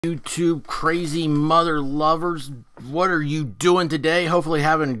YouTube crazy mother lovers, what are you doing today? Hopefully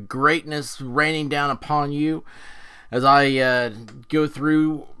having greatness raining down upon you as I go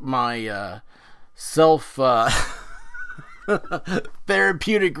through my self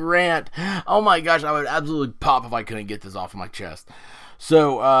therapeutic rant. Oh my gosh, I would absolutely pop if I couldn't get this off of my chest.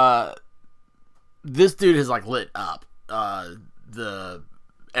 So this dude has like lit up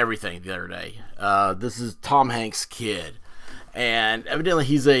everything the other day. This is Tom Hanks' kid. And evidently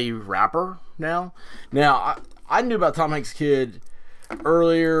he's a rapper now. Now, I knew about Tom Hanks' kid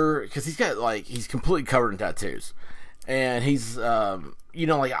earlier because he's completely covered in tattoos. And he's, we're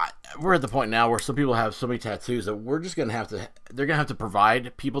at the point now where some people have so many tattoos that they're going to have to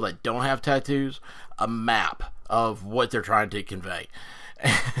provide people that don't have tattoos a map of what they're trying to convey.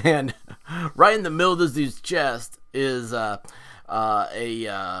 And right in the middle of this dude's chest is,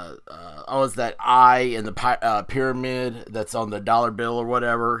 it's that eye in the pyramid that's on the dollar bill or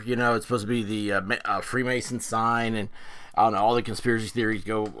whatever. You know, it's supposed to be the Freemason sign, and I don't know, all the conspiracy theories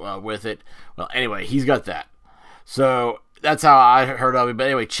go with it. Well, anyway, he's got that. So that's how I heard of it. But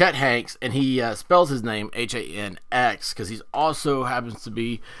anyway, Chet Hanx, and he spells his name Hanx because he also happens to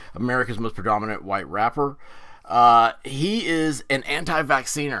be America's most predominant white rapper. He is an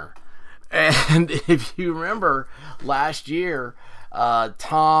anti-vacciner. And if you remember last year,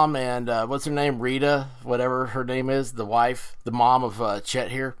 Tom and what's her name, Rita, whatever her name is, the wife, the mom of Chet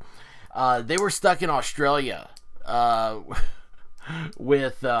here, they were stuck in Australia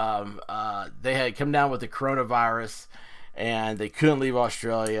with they had come down with the coronavirus, and they couldn't leave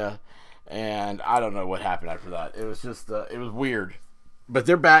Australia, and I don't know what happened after that. It was just it was weird, but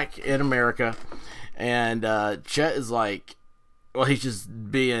they're back in America, and Chet is like, well, he's just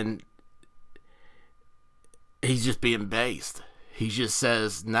being based. He just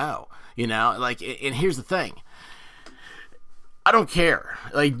says no, and here's the thing. I don't care.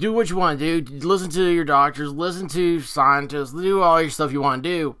 Like, do what you want to do. Listen to your doctors, listen to scientists, do all your stuff you want to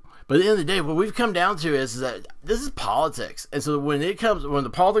do. But at the end of the day, what we've come down to is that this is politics. And so when the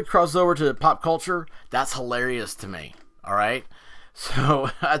politics crosses over to pop culture, that's hilarious to me. All right?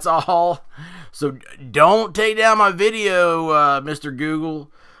 So that's all. So don't take down my video, Mr.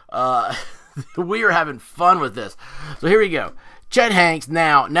 Google. We are having fun with this. So here we go. Chet Hanx,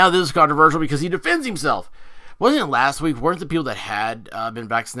 now this is controversial because he defends himself. Wasn't it last week? Weren't the people that had been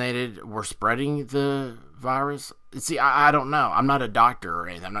vaccinated were spreading the virus? See, I don't know. I'm not a doctor or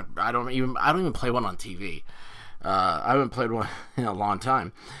anything. I don't even play one on TV. I haven't played one in a long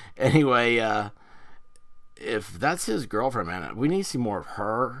time. Anyway, if that's his girlfriend, man, we need to see more of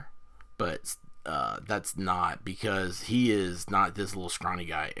her. But that's not, because he is not this little scrawny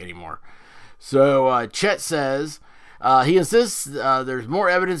guy anymore. So Chet says he insists there's more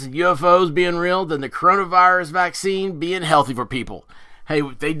evidence of UFOs being real than the coronavirus vaccine being healthy for people. Hey,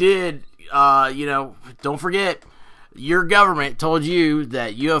 they did, don't forget, your government told you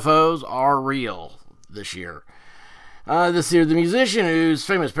that UFOs are real this year. This year, the musician whose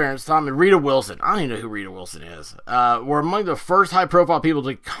famous parents, Tom and Rita Wilson, I don't even know who Rita Wilson is, were among the first high-profile people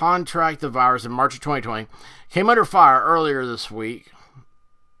to contract the virus in March of 2020, came under fire earlier this week.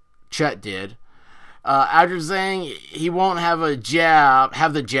 Chet did. After saying he won't have the jab.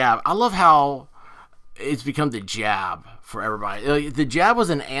 I love how it's become the jab for everybody. The jab was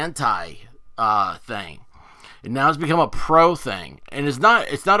an anti thing, and now it's become a pro thing. And it's not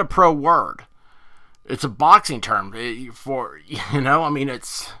a pro word. It's a boxing term for,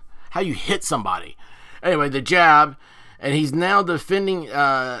 it's how you hit somebody. Anyway, the jab, and he's now defending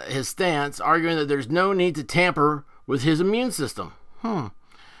his stance, arguing that there's no need to tamper with his immune system.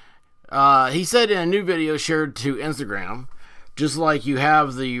 He said in a new video shared to Instagram, just like you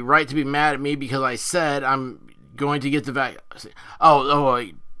have the right to be mad at me because I said I'm going to get the vaccine.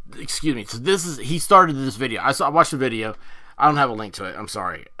 Excuse me. So he started this video. I watched the video. I don't have a link to it. I'm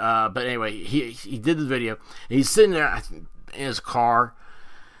sorry. But anyway, he did the video. And he's sitting there in his car,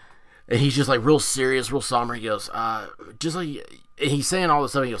 and he's just like real serious, real somber. He goes, and he's saying all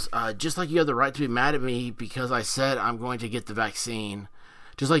this stuff. He goes, just like you have the right to be mad at me because I said I'm going to get the vaccine.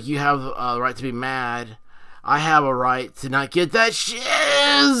 Just like you have the right to be mad, I have a right to not get that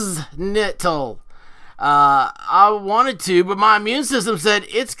shiznittle. I wanted to, but my immune system said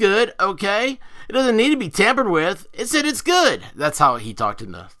it's good, okay? It doesn't need to be tampered with. It said it's good. That's how he talked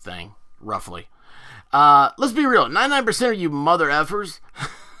in the thing, roughly. Let's be real. 99% of you mother effers.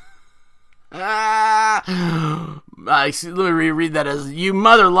 Let me reread that as you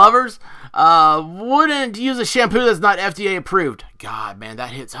mother lovers. Wouldn't use a shampoo that's not FDA approved. God, man,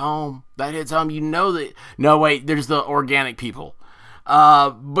 that hits home. That hits home. You know that. No, wait, there's the organic people.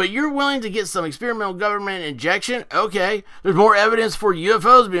 But you're willing to get some experimental government injection? Okay. There's more evidence for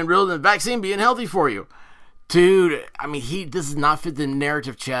UFOs being real than the vaccine being healthy for you. Dude, I mean, this does not fit the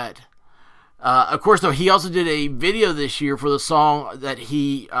narrative, Chet. Of course, though, he also did a video this year for the song that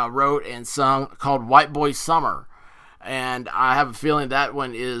he wrote and sung called White Boy Summer. And I have a feeling that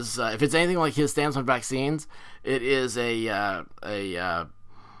one is, if it's anything like his stance on vaccines, it is a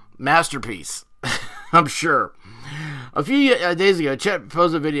masterpiece. I'm sure. A few days ago, Chet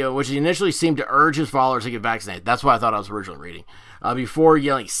posted a video which he initially seemed to urge his followers to get vaccinated. That's what I thought I was originally reading. Before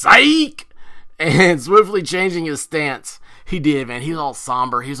yelling, "Psych!" and swiftly changing his stance. He did, man. He was all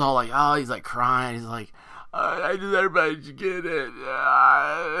somber. He was all like, oh, he's like crying. He's like, I just everybody should get it.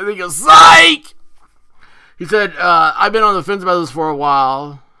 I think it's psych! He said, I've been on the fence about this for a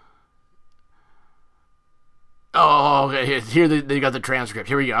while. Oh, okay. Here they got the transcript.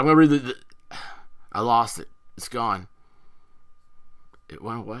 Here we go. I'm going to read I lost it. It's gone. It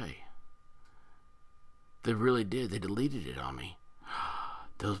went away. They really did. They deleted it on me.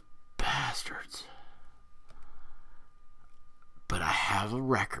 Those bastards. But I have a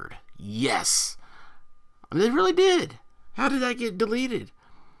record. Yes. I mean, they really did. How did that get deleted?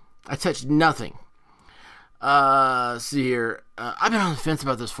 I touched nothing. See here. I've been on the fence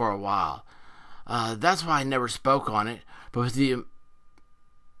about this for a while. That's why I never spoke on it. But with the...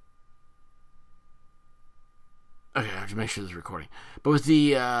 Okay, I have to make sure this is recording. But with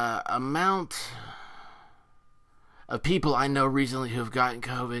the amount of people I know recently who have gotten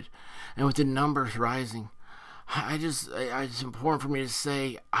COVID, and with the numbers rising, it's important for me to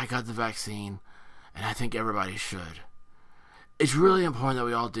say I got the vaccine, and I think everybody should. It's really important that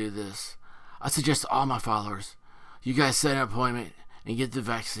we all do this. I suggest to all my followers, you guys set an appointment and get the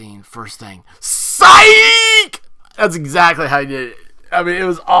vaccine first thing. Psych! That's exactly how he did it. I mean, it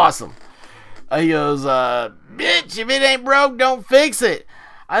was awesome. He goes, bitch, if it ain't broke, don't fix it.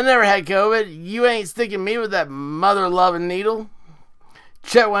 I never had COVID. You ain't sticking me with that mother-loving needle.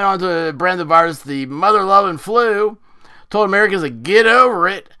 Chet went on to brand the virus the mother-loving flu, told Americans to get over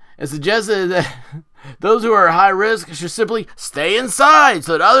it, and suggested that those who are at high risk should simply stay inside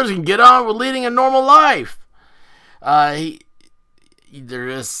so that others can get on with leading a normal life. That's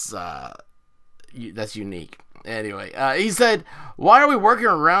unique. Anyway, he said, why are we working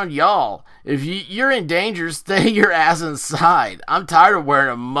around y'all? If you're in danger, stay your ass inside. I'm tired of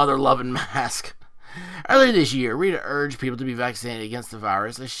wearing a mother-loving mask. Earlier this year, Rita urged people to be vaccinated against the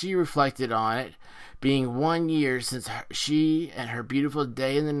virus as she reflected on it being 1 year since she and her beautiful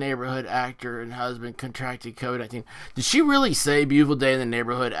Day in the Neighborhood actor and husband contracted COVID-19. Did she really say beautiful Day in the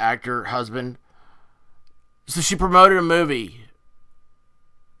Neighborhood actor husband? So she promoted a movie.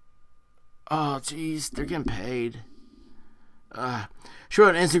 Oh, jeez, they're getting paid. She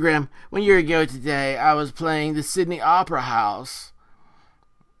wrote on Instagram, 1 year ago today, I was playing the Sydney Opera House.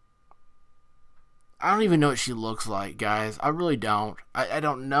 I don't even know what she looks like, guys. I really don't. I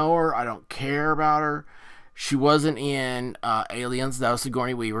don't know her. I don't care about her. She wasn't in Aliens. That was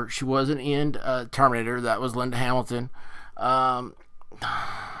Sigourney Weaver. She wasn't in Terminator. That was Linda Hamilton.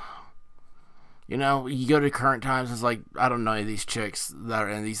 You know, you go to current times, it's like, I don't know any of these chicks that are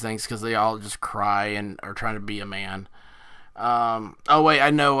in these things because they all just cry and are trying to be a man. Oh, wait,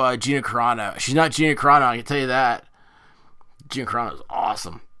 I know Gina Carano. She's not Gina Carano, I can tell you that. Gina Carano is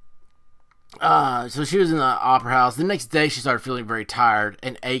awesome. So she was in the opera house. The next day, she started feeling very tired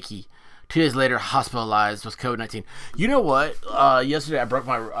and achy. 2 days later, hospitalized with COVID-19. You know what? Yesterday, I broke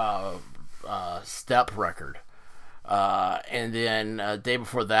my step record. And then the day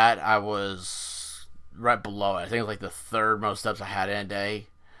before that, I was right below it. I think it was like the third most steps I had in a day.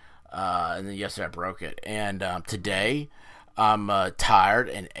 And then yesterday, I broke it. And today, I'm tired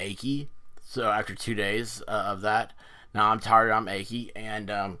and achy. So after 2 days of that, now I'm tired, I'm achy.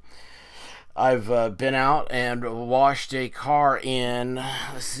 And I've been out and washed a car in,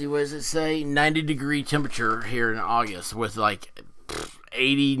 let's see, what does it say? 90-degree temperature here in August with like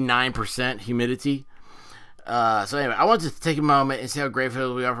 89% humidity. So anyway, I wanted to take a moment and see how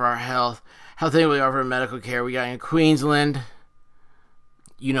grateful we are for our health, how thankful we are for medical care we got in Queensland.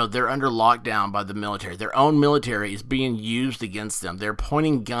 You know, they're under lockdown by the military. Their own military is being used against them. They're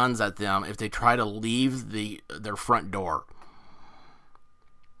pointing guns at them if they try to leave their front door.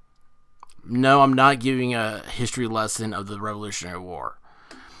 No, I'm not giving a history lesson of the Revolutionary War.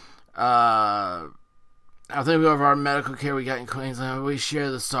 I think we have our medical care we got in Queensland. We share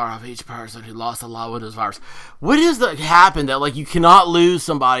the sorrow of each person who lost a loved one to this virus. What is that happened that, like, you cannot lose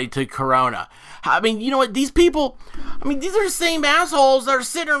somebody to corona? I mean, you know what? These people, I mean, these are the same assholes that are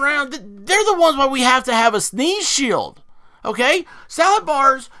sitting around. They're the ones why we have to have a sneeze shield. Okay? Salad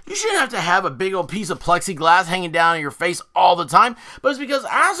bars, you shouldn't have to have a big old piece of plexiglass hanging down in your face all the time, but it's because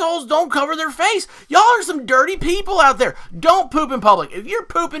assholes don't cover their face. Y'all are some dirty people out there. Don't poop in public. If you're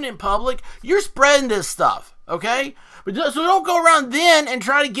pooping in public, you're spreading this stuff, okay? But so don't go around then and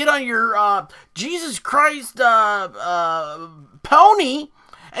try to get on your Jesus Christ pony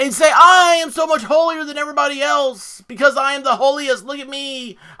and say, I am so much holier than everybody else because I am the holiest. Look at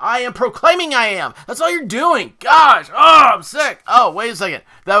me. I am proclaiming I am. That's all you're doing. Gosh. Oh, I'm sick. Oh, wait a second.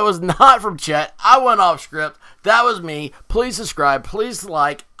 That was not from Chet. I went off script. That was me. Please subscribe. Please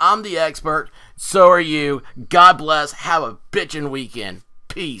like. I'm the expert. So are you. God bless. Have a bitchin' weekend.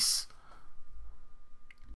 Peace.